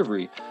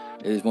slavery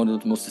is one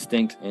of the most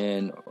distinct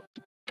and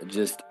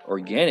just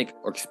organic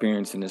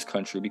experience in this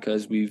country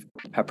because we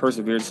have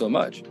persevered so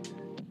much.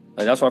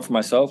 Like, that's why for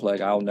myself,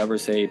 like, I'll never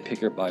say pick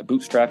your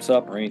bootstraps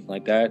up or anything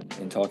like that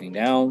in talking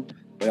down.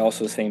 But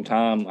also at the same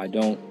time, I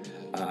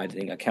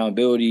think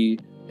accountability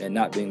and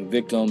not being a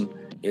victim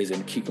is a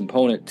key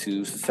component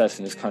to success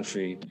in this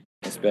country,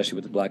 especially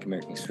with the Black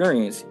American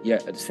experience,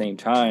 yet at the same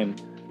time,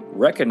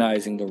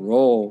 recognizing the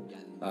role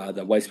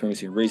that white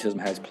supremacy and racism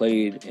has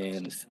played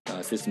in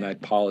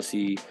systematic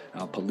policy,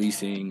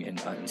 policing, and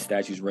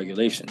statutes and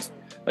regulations.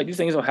 Like, these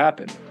things don't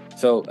happen.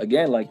 So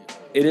again, like,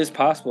 it is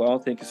possible. I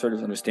don't think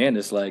conservatives understand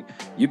this. Like,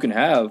 you can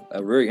have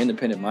a very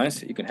independent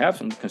mindset. You can have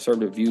some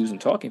conservative views and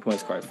talking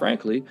points, quite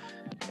frankly,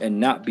 and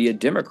not be a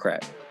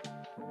Democrat.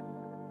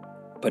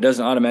 But it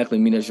doesn't automatically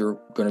mean that you're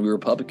going to be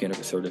Republican or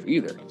conservative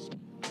either.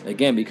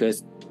 Again,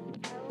 because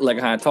like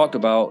I talked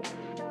about,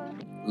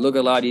 look at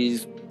a lot of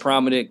these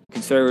prominent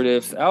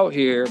conservatives out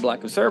here,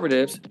 Black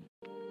conservatives,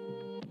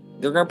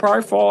 they're going to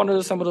probably fall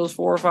under some of those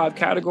 4 or 5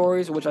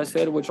 categories, which I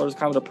said, which are just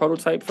kind of the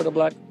prototype for the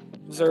Black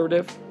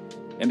conservative.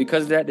 And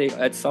because of that, they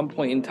at some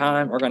point in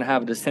time are going to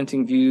have a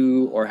dissenting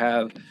view or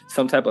have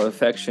some type of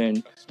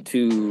affection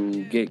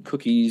to get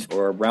cookies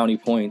or brownie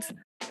points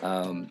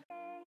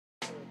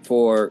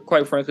for,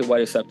 quite frankly,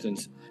 white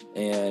acceptance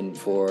and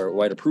for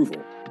white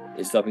approval.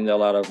 It's something that a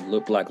lot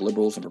of Black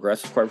liberals and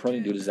progressives, quite frankly,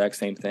 do the exact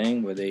same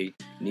thing, where they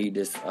need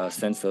this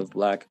sense of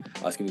white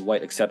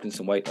acceptance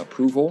and white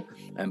approval.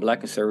 And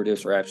Black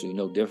conservatives are actually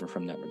no different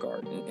from that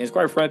regard. And it's,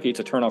 quite frankly, it's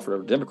a turnoff for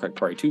the Democratic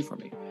Party too, for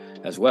me,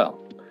 as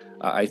well.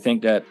 I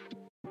think that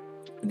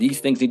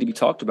these things need to be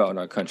talked about in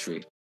our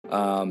country.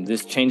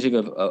 This changing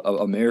of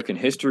American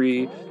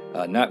history,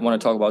 not want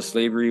to talk about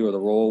slavery or the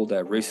role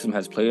that racism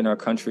has played in our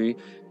country,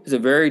 is a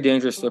very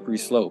dangerous, slippery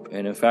slope.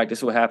 And in fact, this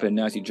is what happened in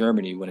Nazi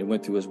Germany when it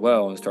went through as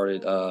well and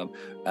started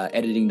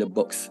editing the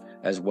books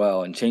as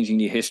well and changing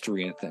the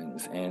history and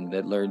things. And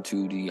that led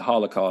to the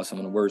Holocaust, some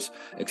of the worst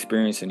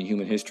experience in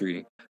human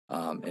history.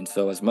 And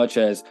so as much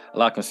as a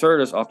lot of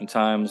conservatives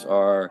oftentimes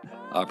are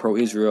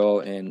pro-Israel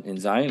and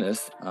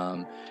Zionists,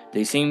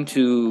 they seem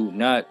to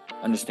not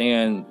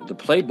understand the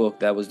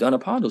playbook that was done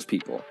upon those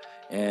people.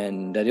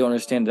 And that they don't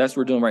understand that's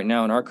what we're doing right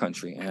now in our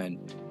country. And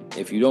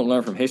if you don't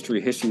learn from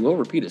history, history will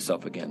repeat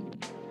itself again.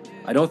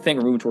 I don't think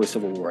we're moving toward a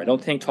civil war. I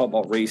don't think talking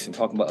about race and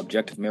talking about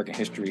objective American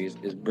history is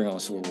bringing on a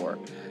civil war.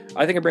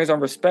 I think it brings on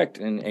respect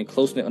and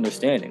close-knit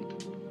understanding.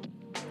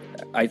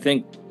 I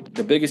think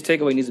the biggest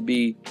takeaway needs to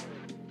be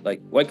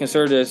Like white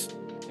conservatives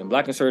and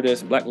black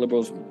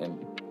liberals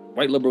and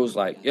white liberals,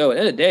 like, yo, at the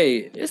end of the day,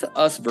 it's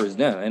us versus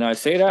them. And I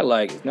say that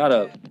like it's not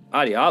a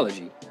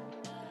ideology.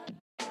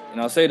 And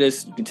I'll say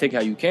this, you can take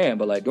how you can,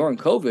 but like during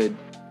COVID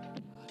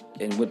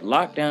and with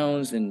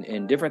lockdowns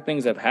and different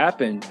things that have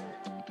happened,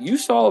 you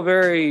saw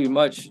very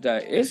much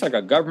that it's like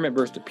a government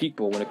versus the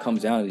people when it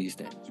comes down to these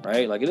things,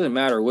 right? Like it doesn't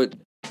matter what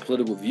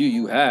political view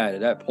you had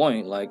at that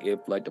point. Like if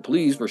like the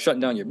police were shutting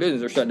down your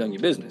business, they're shutting down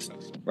your business,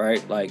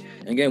 right? Like,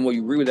 again, whether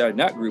you agree with that or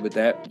not agree with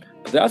that,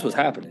 but that's what's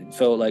happening.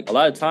 So like a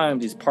lot of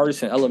times these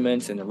partisan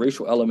elements and the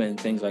racial element and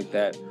things like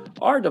that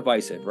are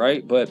divisive,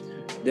 right? But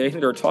I think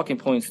there are talking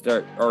points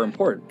that are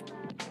important.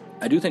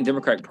 I do think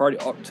Democratic Party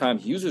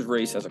oftentimes uses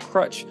race as a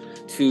crutch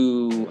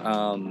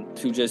to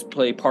just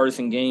play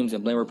partisan games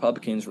and blame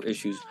Republicans for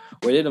issues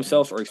where they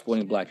themselves are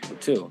exploiting black people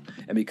too.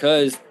 And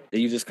because they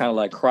use this kind of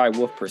like cry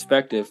wolf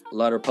perspective, a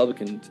lot of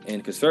Republicans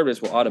and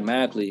conservatives will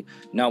automatically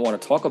not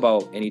want to talk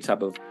about any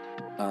type of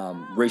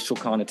racial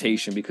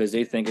connotation because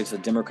they think it's a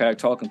Democratic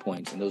talking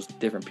points and those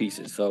different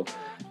pieces. So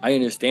I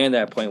understand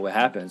that point what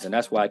happens, and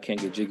that's why I can't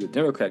get jiggy with the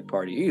Democratic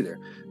Party either.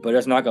 But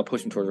that's not going to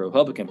push them towards the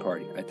Republican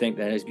Party. I think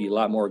that has to be a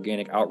lot more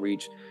organic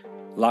outreach,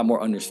 a lot more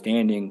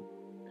understanding,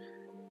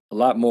 a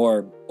lot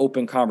more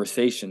open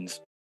conversations.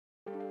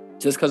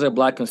 Just because a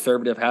black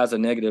conservative has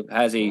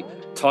a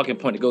talking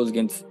point that goes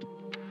against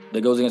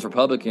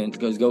Republicans,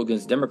 goes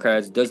against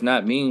Democrats, does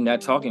not mean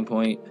that talking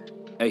point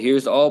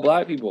adheres to all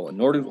black people.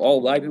 Nor do all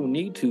black people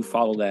need to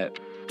follow that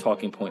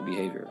talking point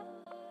behavior.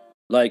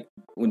 Like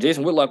when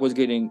Jason Whitlock was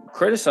getting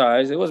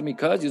criticized, it wasn't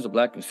because he was a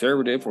black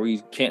conservative or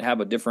he can't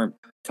have a different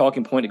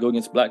talking point to go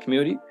against the black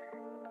community.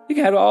 He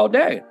can have it all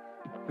day.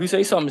 If you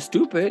say something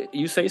stupid,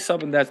 you say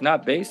something that's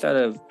not based out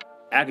of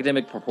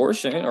academic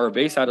proportion or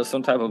based out of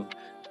some type of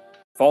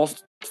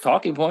false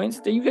talking points,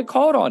 then you get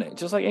called on it,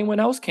 just like anyone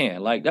else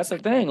can. Like that's the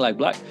thing. Like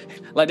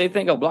they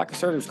think of black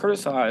conservatives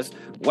criticized,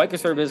 white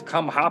conservatives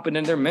come hopping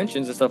in their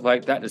mentions and stuff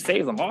like that to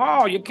save them.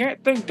 Oh, you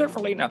can't think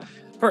differently now.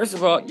 First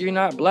of all, you're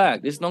not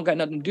black. This don't got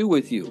nothing to do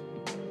with you.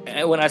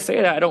 And when I say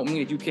that, I don't mean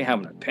that you can't have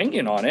an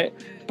opinion on it.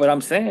 But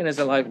I'm saying is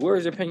that like, where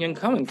is your opinion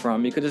coming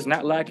from? Because it's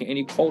not lacking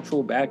any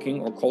cultural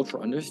backing or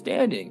cultural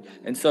understanding.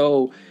 And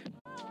so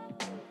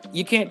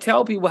you can't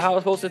tell people how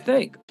they're supposed to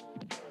think.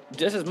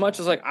 Just as much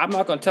as like I'm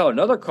not going to tell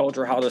another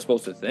culture how they're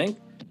supposed to think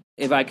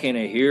if I can't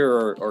hear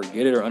or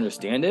get it or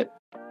understand it.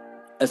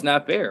 That's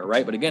not fair,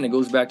 right? But again, it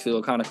goes back to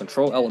a kind of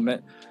control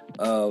element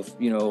of,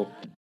 you know,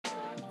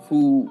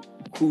 who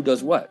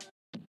does what.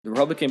 The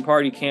Republican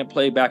Party can't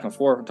play back and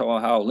forth and talk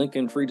about how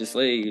Lincoln freed the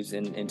slaves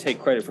and take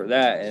credit for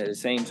that, and at the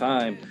same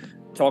time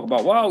talk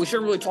about, wow, we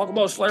shouldn't really talk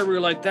about slavery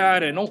like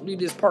that and don't need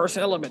this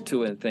partisan element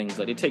to it and things.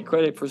 Like they take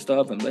credit for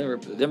stuff and blame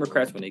the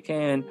Democrats when they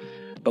can.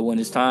 But when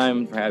it's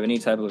time to have any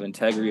type of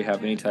integrity,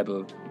 have any type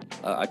of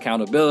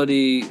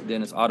accountability,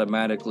 then it's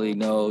automatically,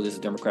 no, this is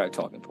a Democratic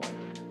talking point.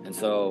 And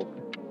so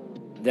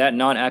that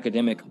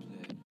non-academic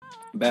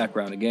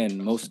background,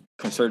 again, most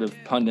conservative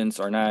pundits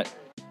are not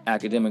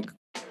academic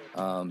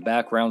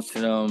backgrounds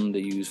to them. They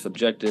use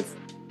subjective,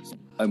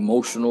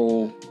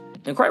 emotional,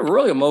 and quite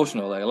really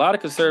emotional. Like a lot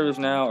of conservatives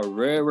now are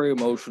very, very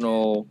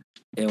emotional.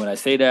 And when I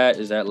say that,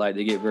 is that like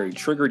they get very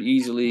triggered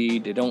easily.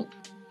 They don't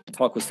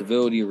talk with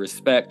civility or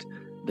respect.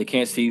 They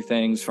can't see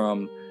things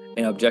from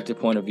an objective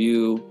point of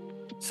view.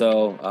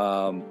 So,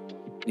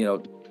 you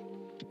know,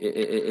 it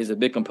is a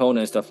big component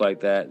and stuff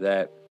like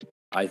that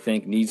I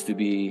think needs to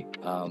be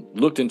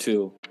looked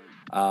into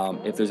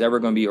if there's ever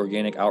going to be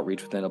organic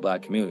outreach within the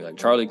black community. Like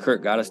Charlie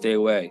Kirk got to stay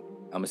away.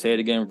 I'm going to say it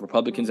again,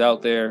 Republicans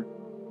out there,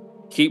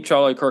 keep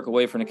Charlie Kirk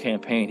away from the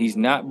campaign. He's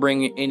not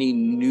bringing any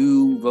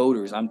new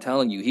voters. I'm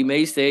telling you, he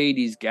may say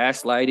these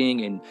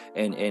gaslighting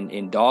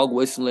and dog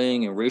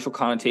whistling and racial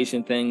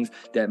connotation things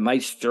that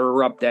might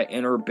stir up that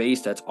inner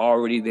base that's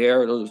already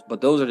there.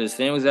 But those are the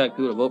same exact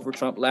people that voted for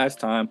Trump last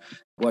time.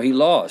 Well, he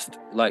lost.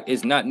 Like,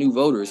 it's not new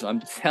voters.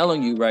 I'm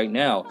telling you right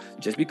now,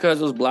 just because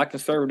those black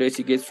conservatives,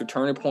 he gets for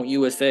Turning Point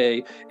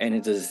USA and a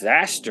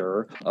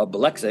disaster of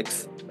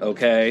Blexics,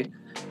 okay,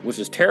 which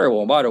is terrible.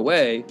 And by the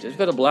way, just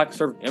because a black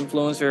conservative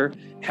influencer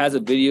has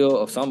a video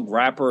of some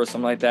rapper or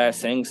something like that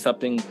saying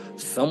something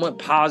somewhat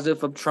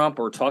positive of Trump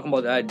or talking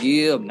about the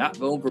idea of not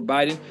voting for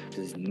Biden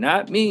does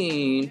not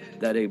mean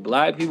that a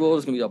black people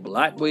is going to be a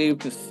black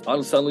wave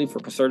suddenly for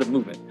conservative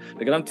movement.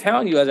 Because I'm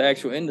telling you, as an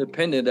actual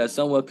independent, that's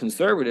somewhat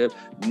conservative,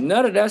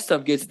 none of that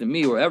stuff gets to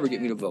me or ever get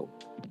me to vote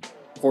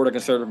for the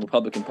conservative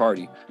Republican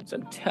Party. So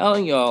I'm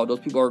telling y'all, those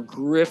people are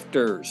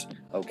grifters,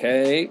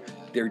 okay?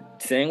 They're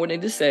saying what they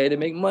need to say to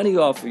make money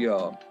off of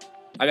y'all.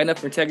 I got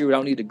enough integrity where I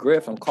don't need to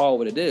grift. I'm called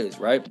what it is,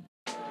 right?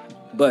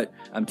 But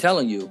I'm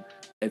telling you,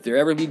 if there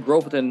ever be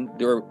growth within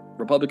the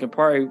Republican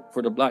Party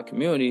for the black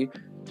community,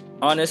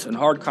 honest and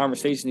hard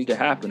conversations need to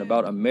happen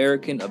about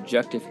American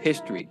objective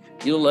history.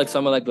 You look like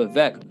someone like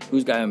Vivek,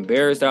 who's got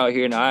embarrassed out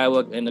here in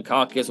Iowa in the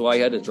caucus while he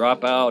had to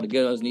drop out to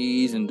get on his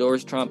knees and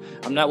endorse Trump.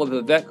 I'm not with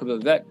Vivek,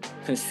 because Vivek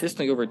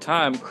consistently over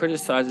time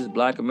criticizes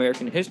black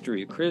American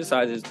history,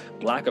 criticizes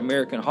black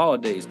American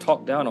holidays,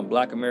 talk down on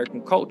black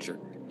American culture.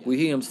 Where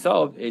he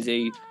himself is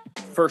a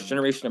first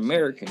generation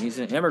American. He's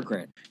an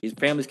immigrant. His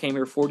families came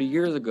here 40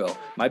 years ago.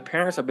 My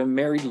parents have been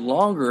married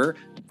longer,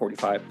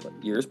 45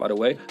 years, by the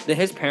way, than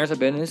his parents have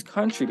been in this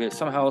country. But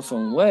somehow,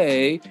 some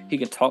way, he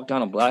can talk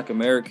down on Black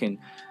American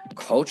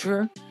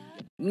culture.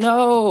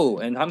 No.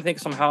 And I'm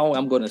thinking somehow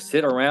I'm going to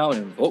sit around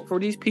and vote for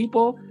these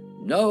people.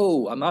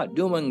 No, I'm not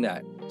doing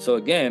that. So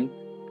again,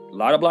 a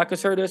lot of Black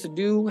conservatives that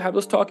do have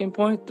those talking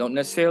points don't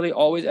necessarily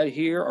always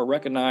adhere or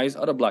recognize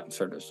other Black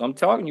conservatives. So I'm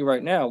talking to you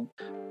right now,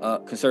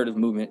 conservative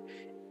movement.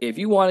 If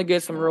you want to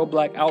get some real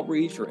Black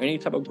outreach or any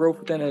type of growth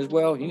within it as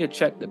well, you need to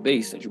check the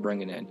base that you're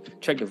bringing in.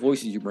 Check the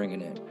voices you're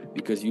bringing in.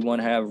 Because you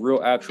want to have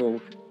real, actual,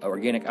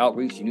 organic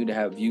outreach, you need to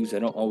have views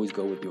that don't always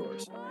go with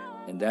yours.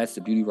 And that's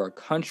the beauty of our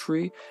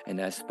country. And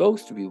that's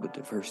supposed to be what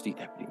diversity,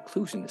 equity,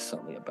 inclusion is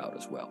something about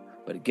as well.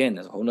 But again,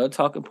 that's a whole nother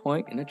talking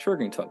point and a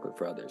triggering talking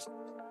for others.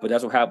 But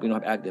that's what happens. We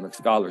don't have academic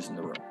scholars in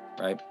the room,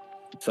 right?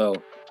 So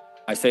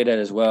I say that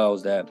as well,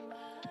 is that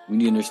we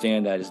need to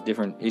understand that it's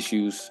different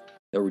issues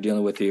that we're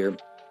dealing with here.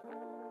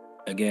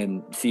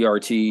 Again,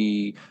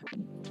 CRT,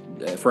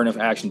 affirmative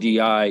action,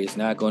 DI is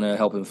not going to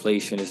help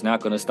inflation. It's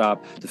not going to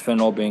stop the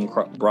fentanyl being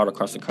brought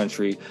across the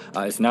country.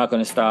 It's not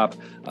going to stop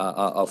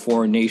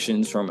foreign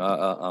nations from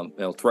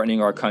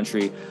threatening our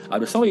country.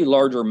 There's so many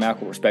larger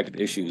macro perspective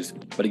issues.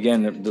 But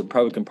again, the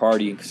Republican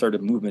Party and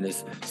conservative movement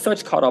is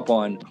such caught up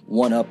on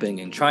one-upping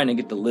and trying to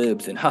get the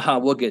libs and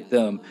we'll get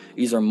them.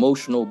 These are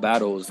emotional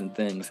battles and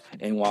things,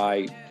 and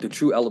why the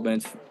true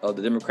elements of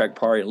the Democratic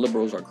Party and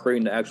liberals are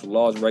creating the actual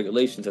laws and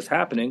regulations that's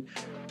happening.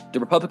 The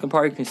Republican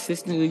Party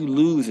consistently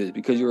loses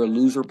because you're a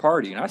loser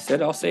party. And I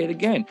said, I'll say it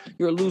again.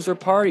 You're a loser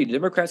party. The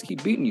Democrats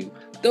keep beating you.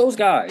 Those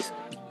guys,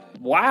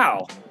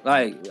 wow.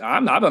 Like,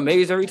 I'm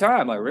amazed every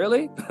time. Like,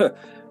 really?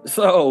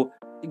 So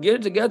get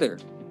it together,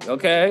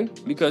 okay?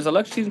 Because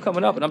election season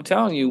coming up, and I'm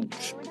telling you,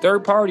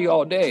 third party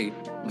all day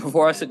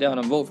before I sit down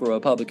and vote for a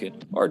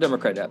Republican or a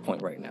Democrat at that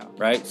point right now,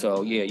 right?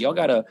 So, yeah, y'all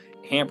got to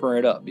hamper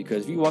it up,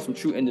 because if you want some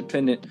true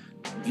independent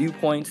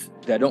viewpoints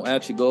that don't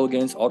actually go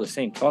against all the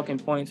same talking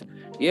points,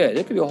 yeah,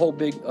 there could be a whole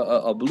big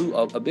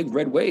a big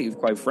red wave,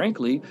 quite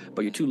frankly,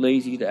 but you're too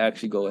lazy to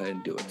actually go ahead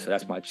and do it. So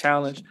that's my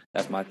challenge.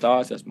 That's my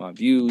thoughts. That's my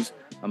views.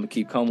 I'm going to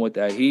keep coming with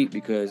that heat,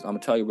 because I'm going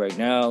to tell you right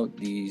now,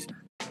 these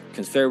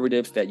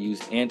conservatives that use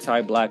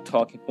anti-Black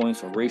talking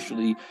points or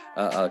racially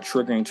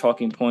triggering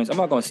talking points, I'm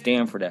not going to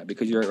stand for that,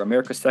 because you're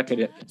America's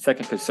second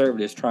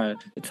conservatives trying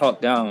to talk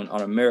down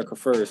on America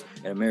first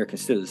and American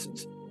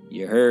citizens.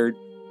 You heard?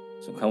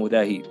 So come with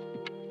that heat.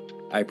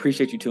 I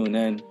appreciate you tuning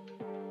in.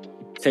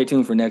 Stay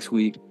tuned for next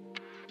week.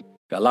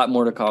 Got a lot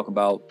more to talk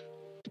about.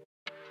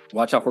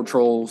 Watch out for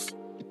trolls.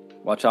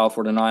 Watch out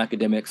for the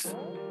non-academics.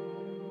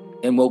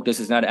 And woke, this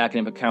is not an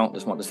academic account.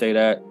 Just want to say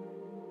that.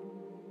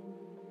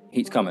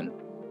 Heat's coming.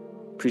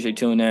 Appreciate you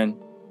tuning in.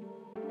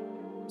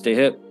 Stay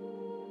hip.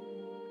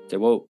 Stay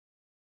woke.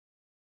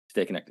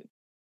 Stay connected.